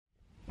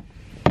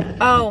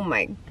Oh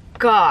my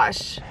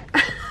gosh.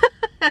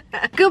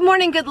 Good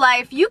morning, good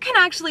life. You can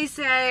actually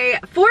say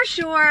for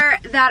sure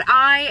that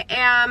I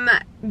am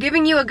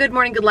giving you a good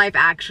morning, good life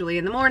actually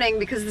in the morning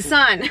because the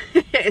sun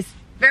is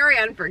very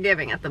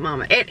unforgiving at the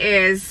moment. It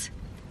is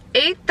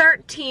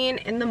 8:13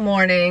 in the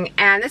morning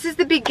and this is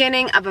the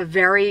beginning of a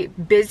very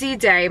busy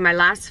day, my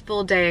last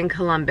full day in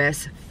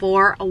Columbus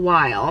for a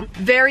while.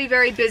 Very,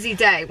 very busy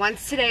day.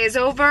 Once today is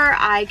over,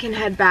 I can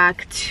head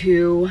back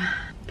to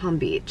Palm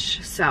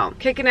Beach. So,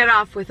 kicking it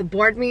off with a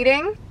board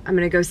meeting. I'm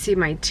gonna go see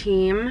my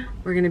team.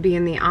 We're gonna be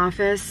in the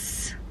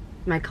office,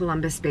 my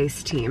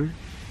Columbus-based team.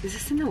 Is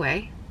this in the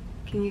way?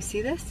 Can you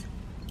see this?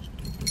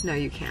 No,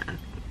 you can't.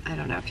 I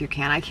don't know if you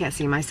can. I can't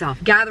see myself.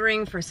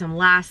 Gathering for some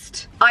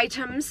last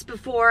items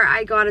before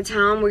I go out of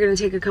town. We're gonna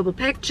take a couple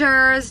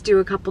pictures, do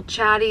a couple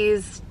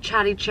chatty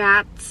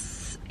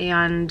chats,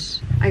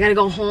 and I gotta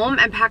go home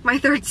and pack my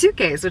third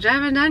suitcase, which I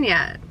haven't done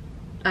yet.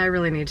 I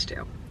really need to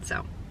do.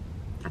 So,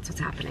 that's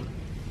what's happening.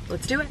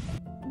 Let's do it.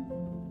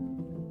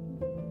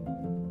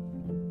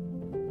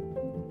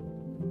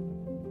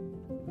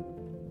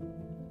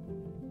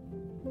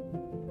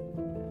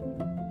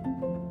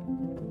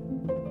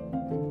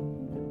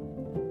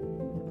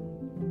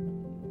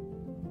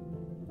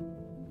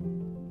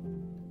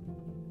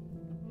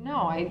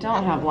 No, I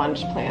don't have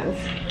lunch plans.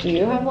 Do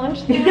you have lunch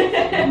plans?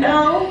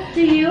 No.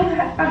 Do you,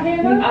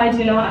 Hannah? I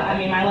do not. I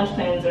mean, my lunch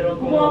plans are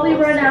open. While we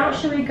run out,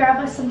 should we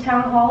grab us some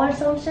town hall or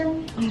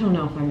something? I don't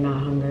know if I'm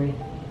not hungry.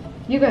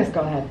 You guys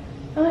go ahead.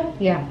 Okay.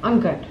 Yeah, I'm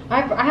good.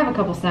 I have a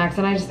couple snacks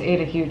and I just ate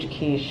a huge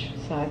quiche,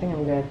 so I think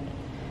I'm good.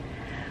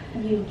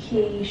 You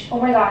quiche. Oh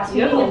my gosh,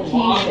 You have a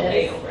long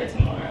quiches. layover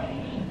tomorrow.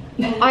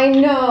 I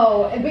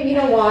know, but you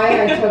know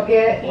why I took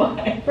it?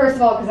 Why? First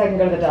of all, because I can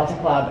go to the Delta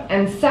Club,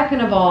 and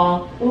second of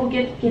all, We'll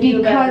give you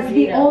a better because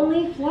the burrito.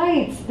 only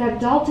flights that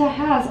Delta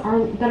has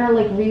that are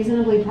like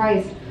reasonably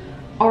priced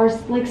are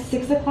like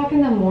 6 o'clock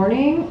in the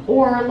morning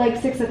or like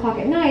 6 o'clock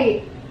at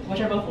night. Which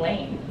are both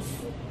lanes.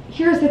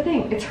 Here's the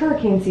thing, it's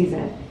hurricane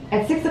season.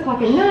 At 6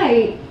 o'clock at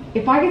night,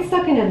 if I get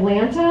stuck in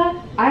Atlanta,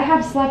 I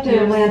have slept in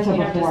Atlanta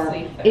you have to before.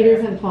 sleep there. It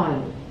isn't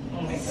fun.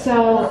 Oh my God.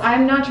 So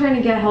I'm not trying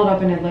to get held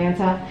up in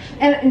Atlanta.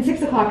 And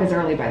 6 o'clock is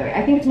early, by the way.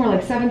 I think it's more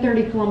like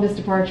 7:30 Columbus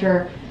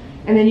departure,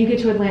 and then you get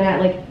to Atlanta at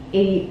like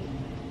 8,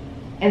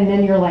 and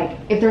then you're like,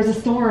 if there's a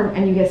storm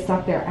and you get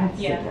stuck there, I have to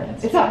sit there.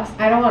 that's It sucks.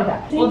 I don't want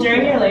that. Well,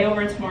 during your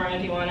layover tomorrow,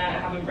 do you want to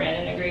have a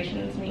brand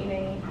integrations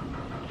meeting?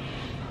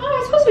 Oh,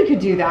 I suppose we could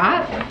do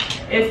that.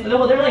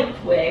 Well, they're like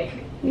quick.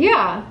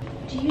 Yeah.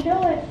 Do you know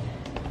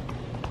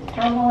what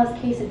town hall has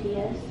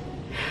quesadillas?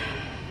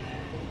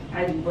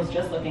 I was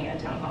just looking at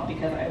town hall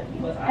because I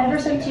was. Ever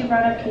since you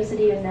brought up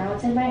quesadillas, now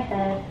it's in my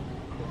head.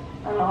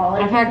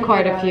 I've had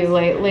quite a few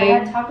lately. I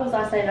had tacos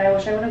last night and I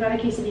wish I would have got a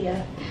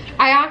quesadilla.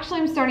 I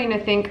actually am starting to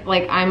think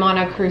like I'm on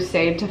a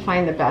crusade to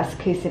find the best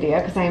quesadilla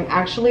because I'm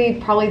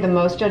actually probably the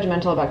most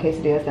judgmental about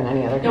quesadillas than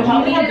any other No,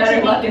 country. we have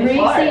better luck in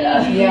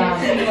Florida.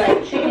 Yeah.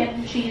 Like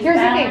chicken, cheese, Here's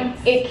balance.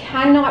 the thing, it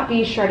cannot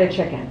be shredded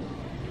chicken.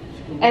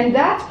 And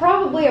that's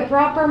probably a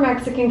proper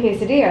Mexican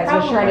quesadilla, is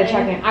with shredded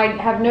Probably. chicken. I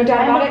have no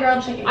doubt I'm about a it.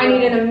 grilled chicken I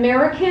need girl. an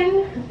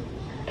American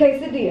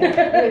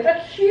quesadilla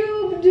with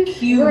cubed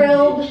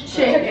grilled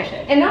chicken.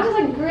 And not just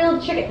like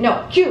grilled chicken,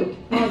 no, cubed.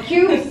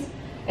 Cubes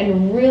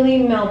and really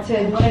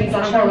melted cheese.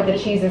 I don't know what the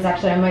cheese is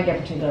actually. I might get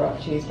particular about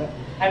the cheese, but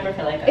I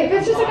prefer like. if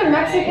it's just like a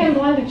Mexican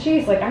blended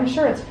cheese, like I'm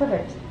sure it's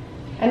perfect.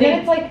 And then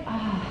it's like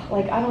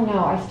I don't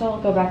know. I still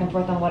go back and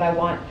forth on what I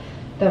want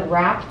the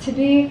wrap to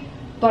be.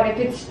 But if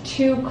it's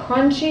too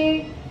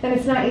crunchy, then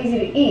it's not easy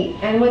to eat.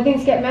 And when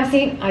things get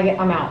messy,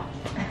 I'm out.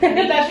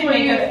 That's where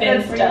you get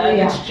that's fins done.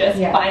 yeah, It's just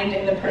yeah.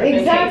 finding the perfect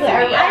Exactly.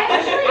 quesadilla.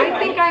 I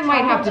think I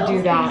might have to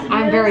do that.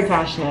 I'm very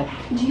passionate.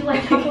 Do you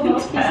like Taco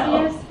Bell's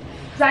quesadillas?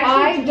 'Cause I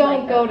actually do don't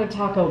like go them. to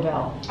Taco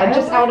Bell. I'm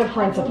just out of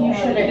principle. You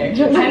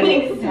shouldn't. I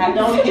mean,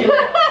 don't do it.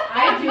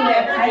 I do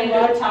never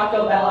go to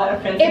Taco Bell out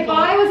of principle. If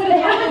I was at a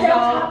They have a Taco Del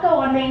Bell, Taco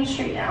on Main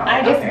Street now.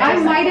 I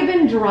might have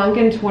been drunk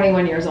and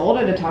 21 years old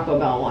at a Taco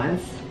Bell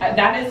once.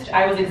 That is,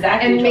 I was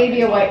exactly. And drunk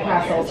maybe a at White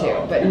 21 Castle years too.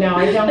 old. But no,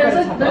 I don't go There's to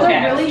a- Taco there's Bell. Okay,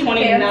 I was really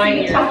 29 fancy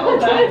years Taco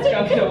old. I Bell. was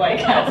drunk at a White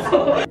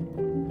Castle.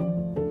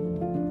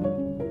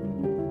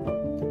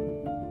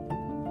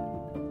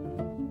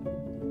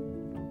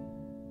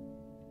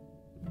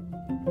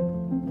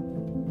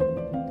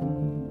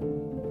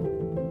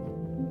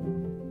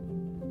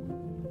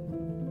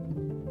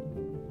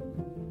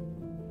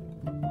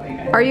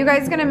 Are you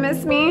guys gonna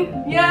miss me?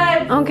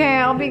 Yes. Okay,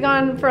 I'll be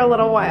gone for a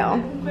little while.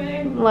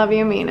 Love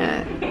you, mean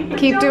it.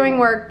 Keep doing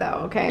work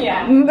though, okay?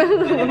 Yeah.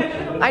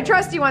 I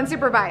trust you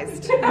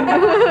unsupervised.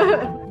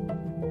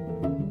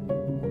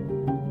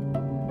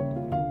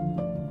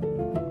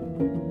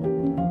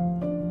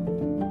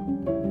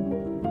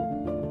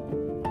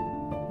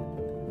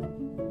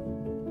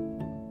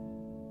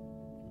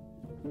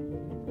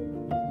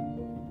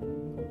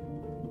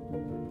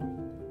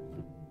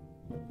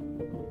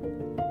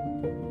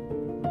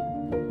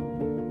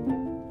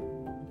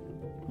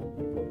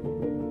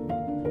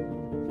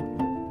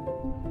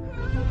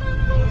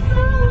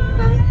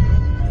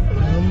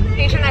 Can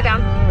you turn that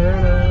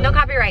down? No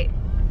copyright.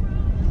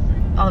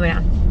 all the way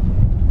down.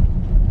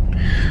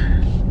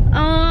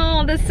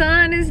 Oh, the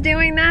sun is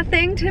doing that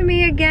thing to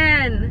me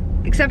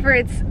again. Except for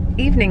it's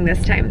evening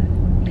this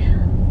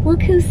time.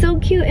 Look who's so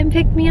cute and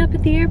picked me up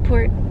at the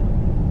airport.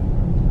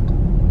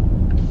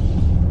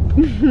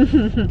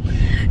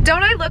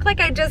 Don't I look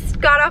like I just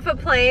got off a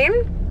plane?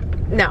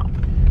 No,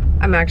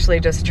 I'm actually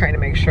just trying to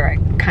make sure I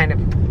kind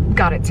of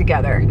got it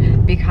together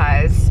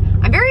because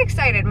I'm very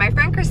excited. My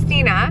friend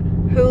Christina,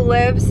 who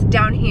lives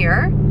down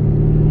here,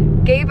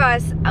 gave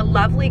us a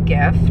lovely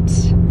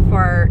gift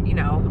for, you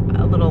know,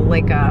 a little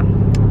like a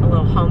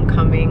little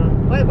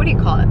homecoming, what do you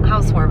call it?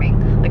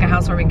 Housewarming, like a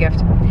housewarming gift.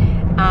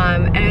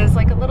 And it's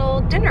like a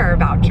little dinner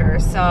voucher.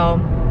 So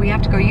we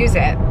have to go use it.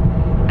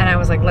 And I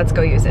was like, let's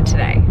go use it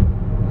today.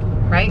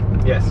 Right?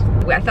 Yes.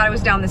 I thought it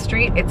was down the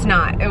street. It's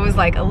not. It was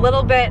like a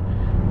little bit,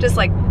 just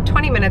like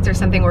 20 minutes or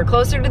something. We're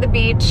closer to the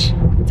beach.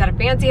 It's at a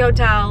fancy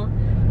hotel.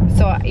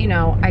 So, you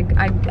know,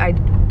 I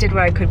did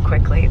what I could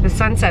quickly. The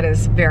sunset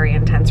is very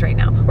intense right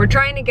now. We're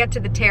trying to get to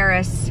the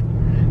terrace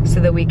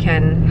so that we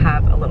can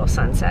have a little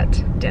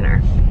sunset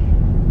dinner.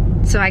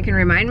 So I can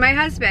remind my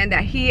husband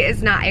that he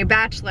is not a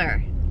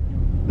bachelor.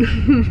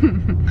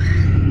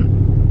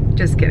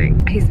 Just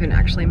kidding. He's been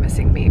actually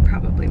missing me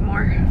probably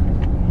more.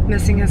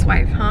 Missing his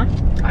wife, huh?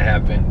 I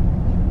have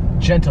been.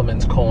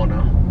 Gentleman's corner.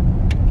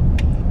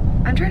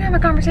 I'm trying to have a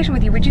conversation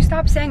with you. Would you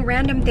stop saying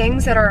random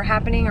things that are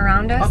happening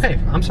around us? Okay,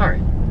 I'm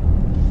sorry.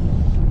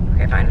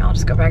 Okay, fine. I'll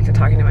just go back to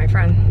talking to my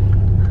friend.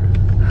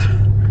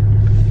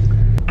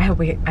 I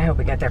hope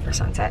we get there for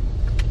sunset.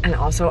 And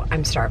also,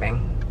 I'm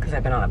starving because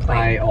I've been on a plane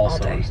I all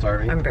also day. am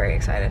starving. I'm very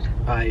excited.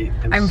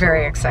 I'm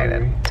very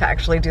excited to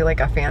actually do like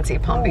a fancy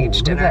Palm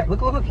Beach dinner.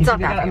 Look, look, look. He's It's not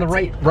got that on the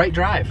fancy. right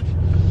drive.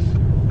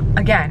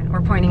 Again,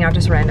 we're pointing out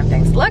just random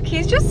things. Look,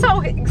 he's just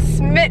so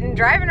smitten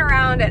driving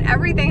around and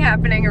everything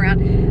happening around.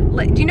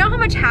 Do you know how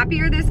much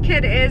happier this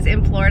kid is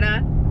in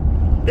Florida?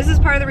 This is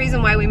part of the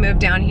reason why we moved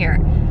down here.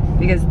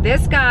 Because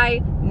this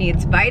guy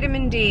needs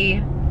vitamin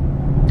D.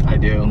 I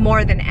do.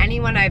 More than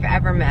anyone I've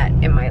ever met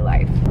in my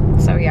life.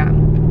 So yeah,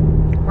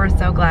 we're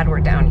so glad we're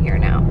down here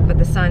now. But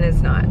the sun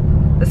is not.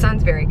 The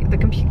sun's very,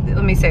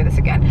 let me say this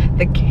again.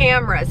 The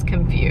camera's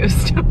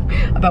confused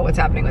about what's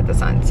happening with the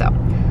sun. So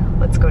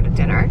let's go to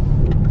dinner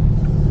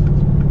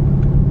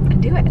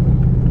and do it.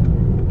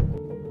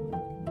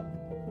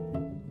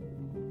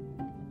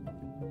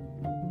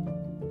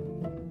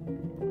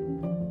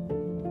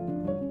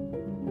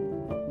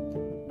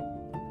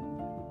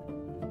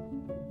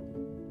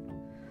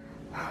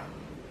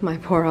 My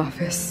poor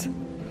office.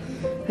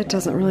 It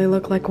doesn't really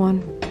look like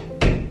one,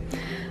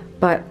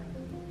 but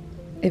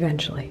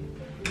eventually.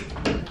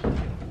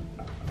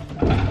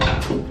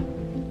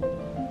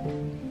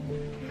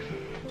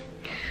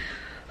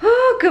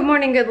 Oh, good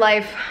morning, good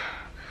life.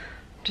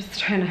 Just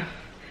trying to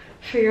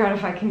figure out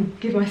if I can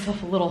give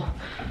myself a little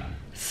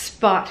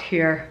spot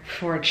here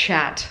for a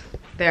chat.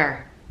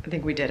 There, I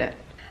think we did it.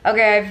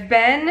 Okay, I've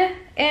been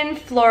in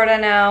Florida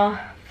now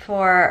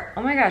for,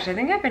 oh my gosh, I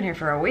think I've been here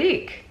for a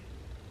week.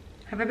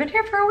 Have I been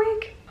here for a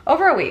week?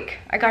 Over a week.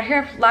 I got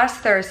here last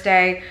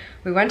Thursday.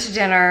 We went to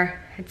dinner.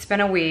 It's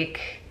been a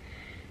week.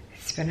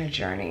 It's been a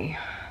journey.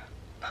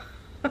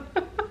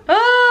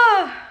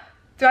 Ah,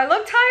 do I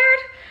look tired?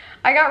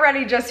 I got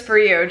ready just for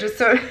you, just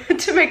so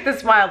to make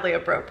this mildly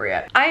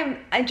appropriate.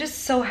 I'm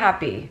just so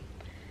happy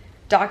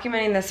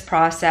documenting this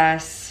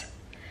process,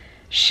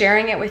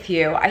 sharing it with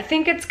you. I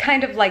think it's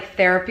kind of like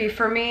therapy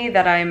for me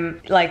that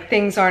I'm like,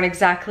 things aren't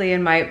exactly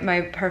in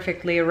my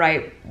perfectly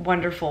right,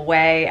 wonderful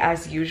way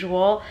as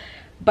usual,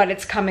 but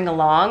it's coming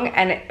along,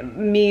 and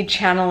me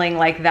channeling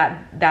like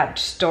that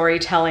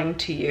storytelling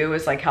to you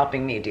is like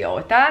helping me deal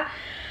with that.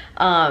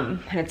 And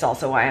it's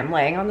also why I'm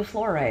laying on the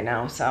floor right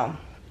now. So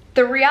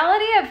the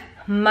reality of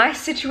my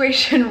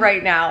situation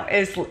right now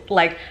is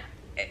like,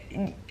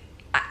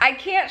 I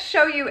can't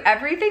show you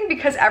everything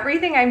because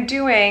everything I'm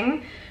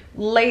doing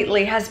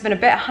lately has been a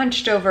bit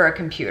hunched over a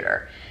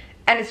computer,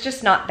 and it's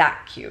just not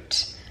that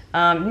cute.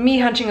 Me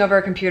hunching over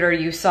a computer,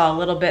 you saw a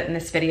little bit in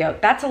this video.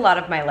 That's a lot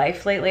of my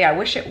life lately. I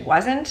wish it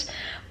wasn't,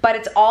 but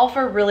it's all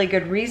for really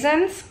good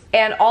reasons,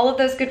 and all of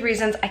those good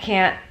reasons I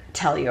can't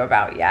tell you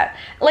about yet.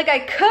 Like I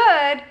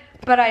could,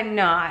 but I'm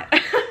not.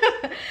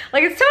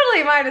 Like it's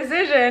totally my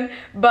decision,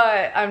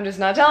 but I'm just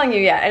not telling you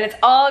yet, and it's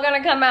all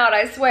gonna come out,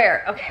 I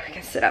swear. Okay, we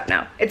can sit up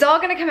now. It's all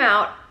gonna come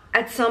out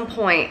at some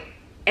point.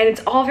 And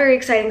it's all very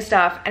exciting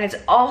stuff, and it's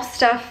all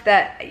stuff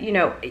that, you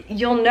know,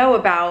 you'll know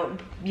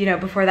about, you know,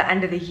 before the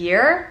end of the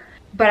year.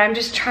 But I'm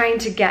just trying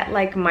to get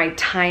like my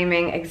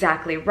timing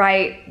exactly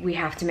right. We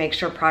have to make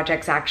sure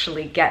projects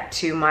actually get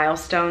to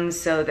milestones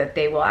so that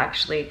they will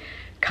actually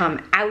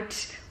come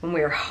out when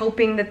we're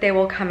hoping that they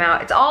will come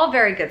out. It's all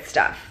very good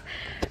stuff.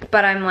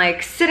 But I'm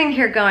like sitting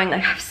here going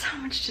like, I have so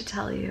much to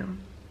tell you.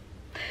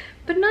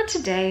 But not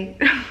today.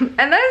 And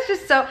that is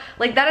just so,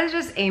 like, that is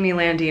just Amy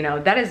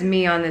Landino. That is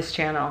me on this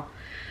channel.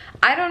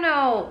 I don't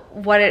know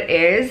what it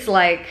is,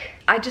 like,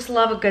 I just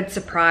love a good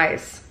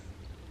surprise.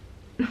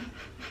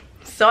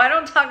 So I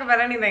don't talk about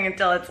anything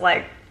until it's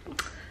like,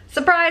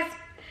 surprise,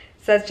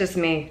 So that's just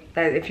me.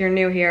 If you're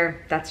new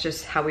here, that's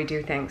just how we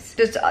do things.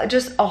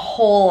 Just a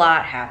whole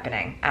lot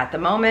happening at the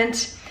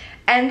moment.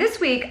 And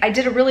this week I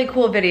did a really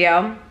cool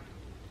video.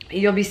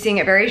 You'll be seeing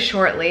it very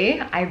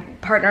shortly. I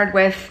partnered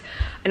with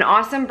an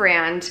awesome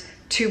brand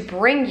to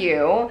bring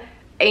you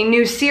a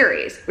new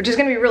series, which is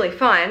gonna be really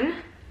fun.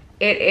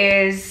 It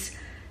is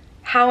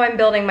how I'm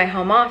building my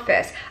home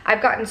office.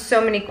 I've gotten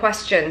so many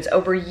questions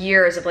over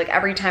years of like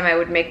every time I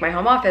would make my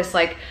home office,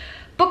 like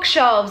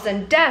bookshelves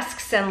and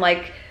desks and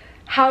like,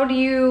 how do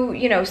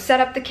you know, set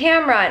up the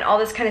camera and all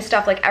this kind of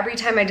stuff. Like every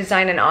time I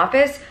design an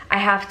office, I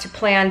have to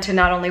plan to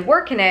not only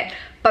work in it,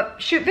 but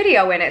shoot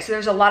video in it. So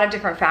there's a lot of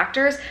different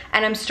factors,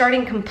 and I'm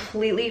starting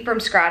completely from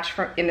scratch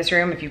in this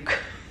room, if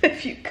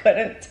you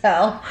couldn't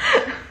tell.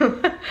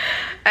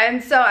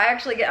 And so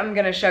I'm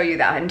gonna show you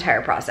that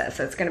entire process.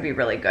 So it's gonna be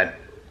really good.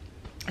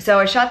 So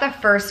I shot the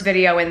first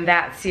video in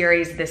that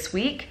series this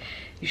week.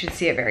 You should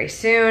see it very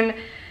soon.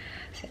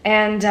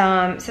 And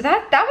so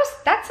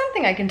that's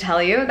something I can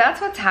tell you. That's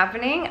what's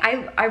happening.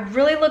 I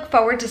really look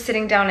forward to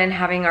sitting down and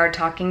having our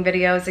talking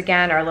videos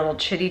again, our little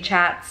chitty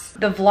chats.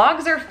 The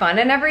vlogs are fun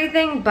and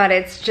everything, but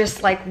it's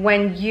just like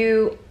when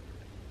you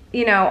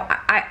know,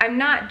 I'm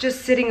not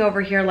just sitting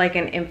over here like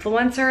an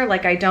influencer.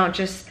 Like I don't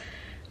just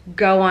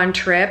go on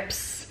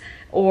trips,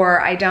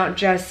 or I don't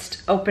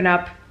just open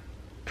up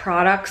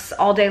products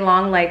all day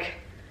long. Like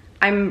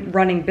I'm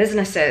running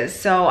businesses.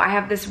 So I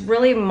have this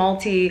really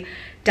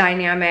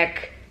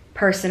multi-dynamic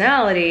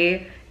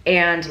personality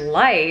and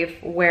life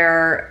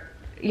where,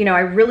 you know, I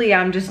really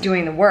am just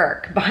doing the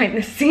work behind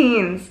the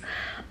scenes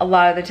a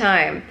lot of the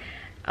time.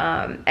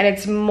 And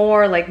it's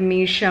more like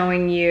me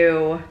showing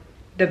you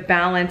the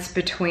balance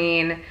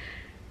between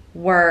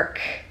work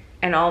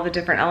and all the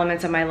different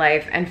elements of my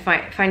life, and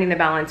finding the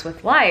balance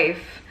with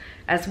life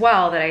as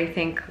well, that I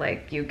think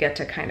like you get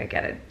to kind of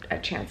get a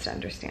chance to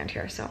understand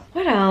here. So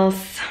what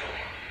else?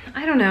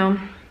 I don't know.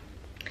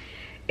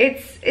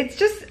 It's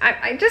just,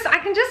 I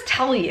can just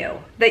tell you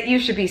that you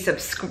should be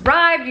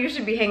subscribed, you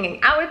should be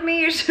hanging out with me,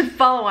 you should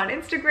follow on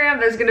Instagram.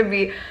 There's gonna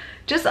be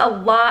just a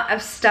lot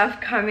of stuff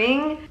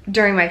coming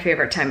during my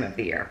favorite time of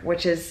the year,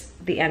 which is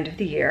the end of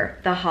the year,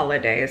 the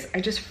holidays.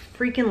 I just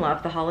freaking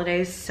love the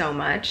holidays so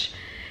much.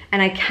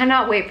 And I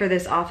cannot wait for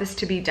this office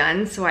to be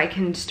done so I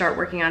can start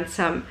working on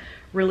some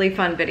really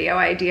fun video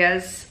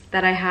ideas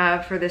that I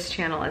have for this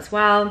channel as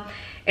well.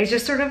 It's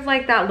just sort of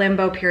like that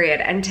limbo period.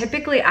 And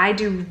typically I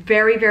do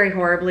very, very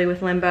horribly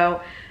with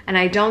limbo. And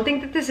I don't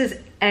think that this is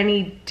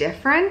any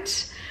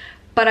different,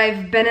 but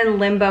I've been in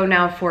limbo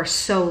now for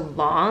so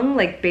long,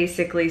 like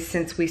basically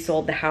since we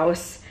sold the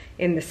house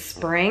in the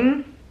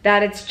spring,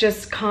 that it's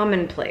just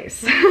commonplace.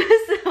 So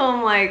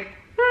I'm like,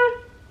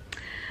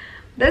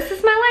 this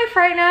is my life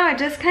right now. It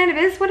just kind of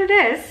is what it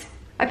is.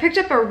 I picked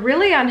up a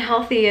really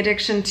unhealthy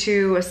addiction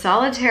to a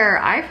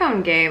solitaire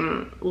iPhone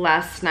game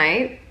last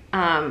night.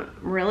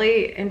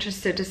 Really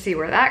interested to see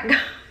where that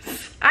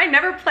goes. I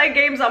never play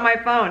games on my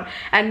phone,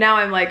 and now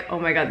I'm like, oh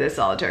my god, this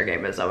solitaire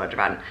game is so much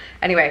fun.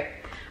 Anyway,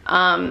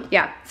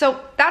 yeah, so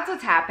that's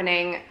what's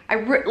happening.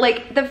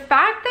 Like the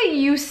fact that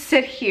you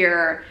sit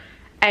here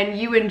and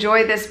you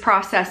enjoy this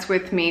process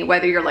with me,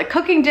 whether you're like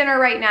cooking dinner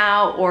right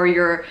now or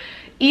you're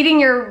eating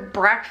your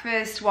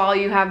breakfast while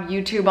you have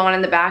YouTube on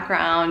in the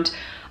background,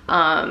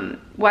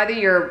 whether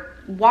you're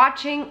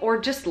watching or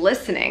just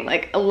listening.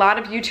 Like a lot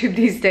of YouTube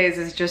these days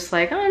is just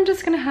like, oh, I'm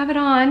just gonna have it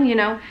on, you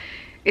know.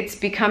 It's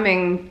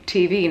becoming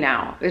TV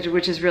now,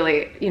 which is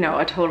really, you know,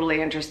 a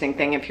totally interesting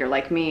thing if you're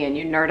like me and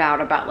you nerd out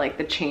about like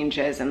the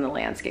changes in the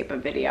landscape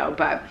of video.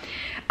 But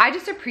I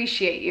just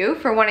appreciate you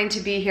for wanting to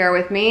be here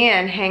with me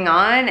and hang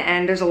on,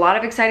 and there's a lot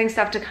of exciting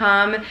stuff to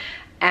come,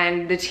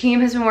 and the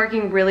team has been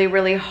working really,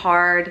 really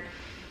hard,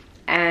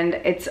 and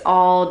it's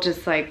all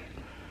just like,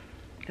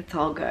 it's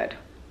all good.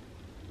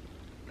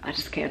 I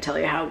just can't tell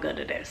you how good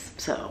it is.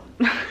 So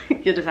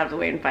you'll just have to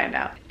wait and find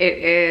out. It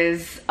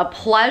is a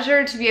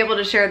pleasure to be able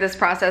to share this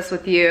process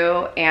with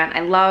you. And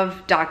I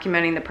love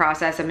documenting the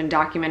process. I've been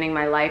documenting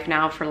my life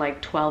now for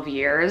like 12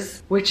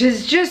 years, which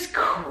is just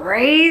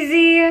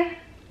crazy.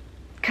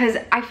 Cause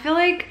I feel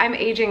like I'm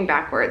aging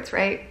backwards,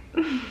 right?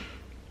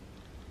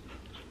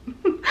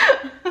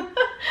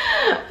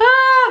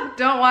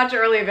 Don't watch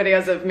early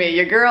videos of me.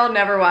 Your girl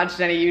never watched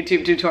any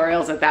YouTube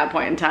tutorials at that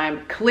point in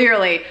time,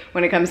 clearly,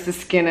 when it comes to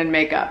skin and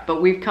makeup,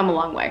 but we've come a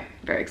long way.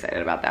 Very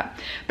excited about that.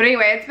 But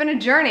anyway, it's been a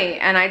journey,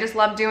 and I just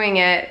love doing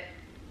it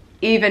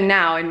even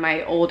now in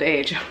my old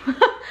age. I'm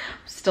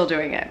still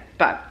doing it,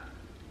 but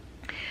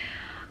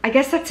I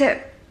guess that's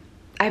it.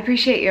 I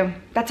appreciate you.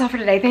 That's all for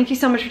today. Thank you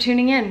so much for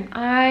tuning in.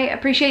 I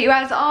appreciate you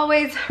as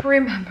always.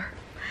 Remember,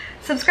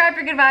 subscribe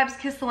for good vibes,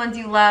 kiss the ones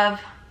you love,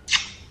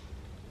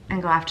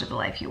 and go after the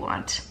life you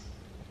want.